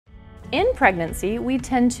In pregnancy, we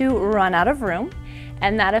tend to run out of room,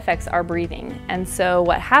 and that affects our breathing. And so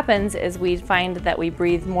what happens is we find that we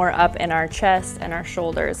breathe more up in our chest and our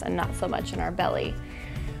shoulders and not so much in our belly.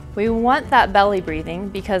 We want that belly breathing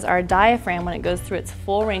because our diaphragm, when it goes through its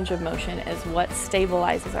full range of motion, is what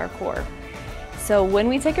stabilizes our core. So when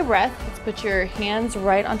we take a breath, let's put your hands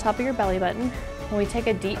right on top of your belly button. When we take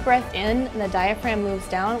a deep breath in and the diaphragm moves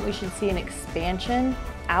down, we should see an expansion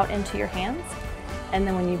out into your hands. And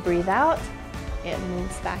then when you breathe out, it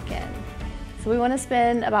moves back in. So we want to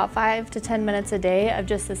spend about 5 to 10 minutes a day of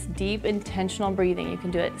just this deep, intentional breathing. You can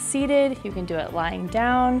do it seated, you can do it lying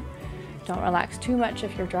down. Don't relax too much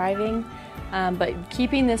if you're driving, but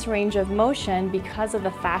keeping this range of motion because of the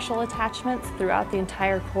fascial attachments throughout the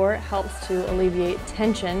entire core helps to alleviate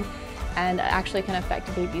tension and actually can affect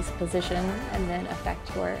a baby's position and then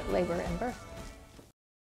affect your labor and birth.